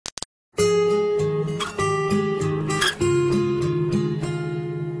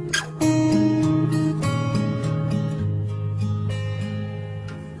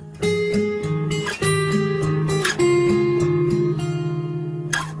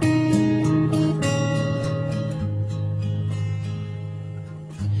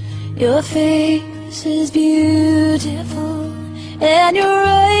Your face is beautiful, and your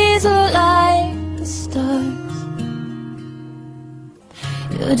eyes are like the stars.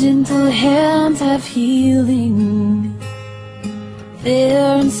 Your gentle hands have healing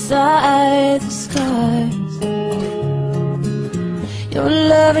there inside the scars. Your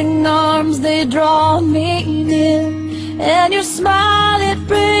loving arms, they draw me near, and your smile, it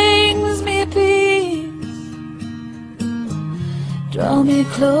brings me peace. Draw me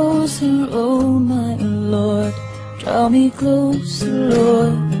closer, oh my Lord, draw me closer,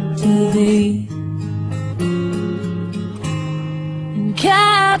 Lord, to Thee. And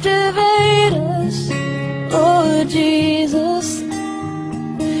captivate us, Lord Jesus.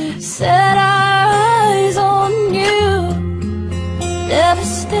 Set our eyes on You.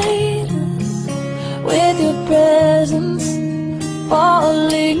 Devastate us with Your presence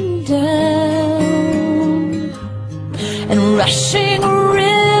falling down. And rushing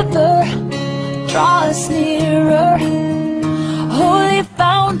river, draw us nearer. Holy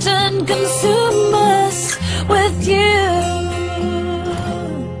fountain, consume us with You.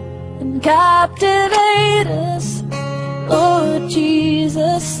 And captivate us, Lord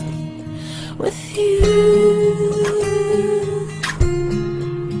Jesus, with You.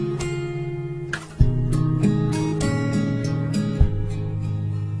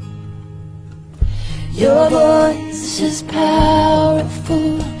 Your voice is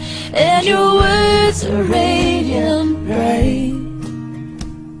powerful, and Your words are radiant bright.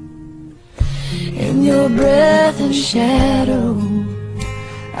 In Your breath and shadow,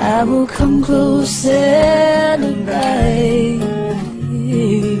 I will come close and abide.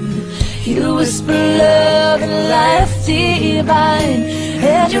 You whisper love and life divine,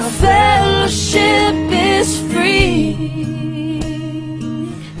 and Your fellowship is free.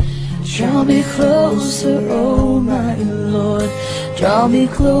 Draw me closer, oh my Lord, draw me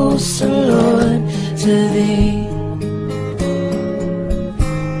closer, Lord, to Thee.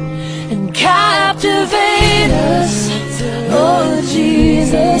 And captivate us, oh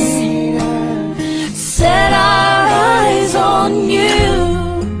Jesus. Set our eyes on You.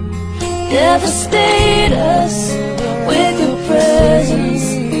 Devastate us with Your presence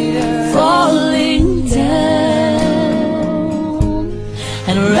falling down.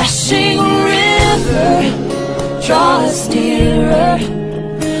 And rushing river, draw us nearer.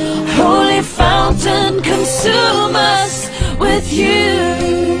 Holy fountain, consume us with You.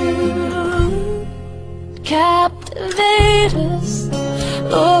 Captivate us,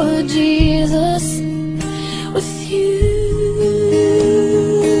 Lord Jesus, with You.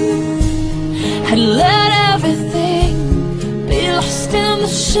 And let everything be lost in the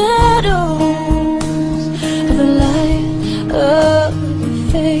shadows of the light of Your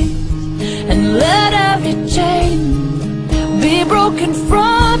face. And let every chain be broken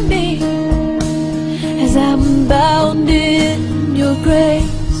from me as I'm bound in Your grace.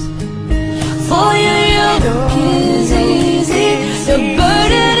 For Your yoke is easy, Your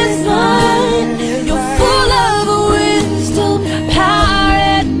burden is light. You're full of wisdom, power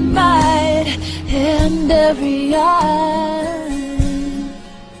and might, and every eye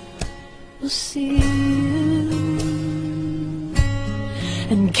will see You.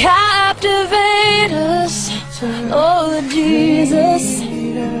 And captivate us, Lord Jesus.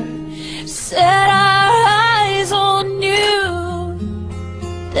 Set our eyes on You.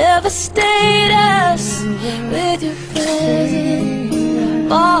 Devastate us with Your presence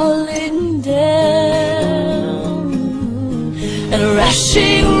falling down. And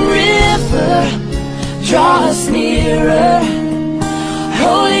rushing river, draw us nearer.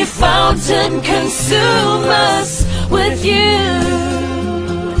 Holy fountain, consume us with You.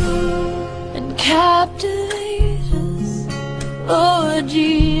 And captivate us, Lord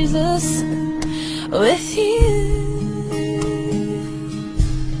Jesus, with You.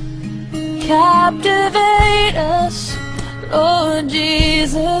 Captivate us, Lord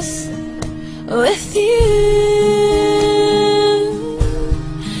Jesus, with You.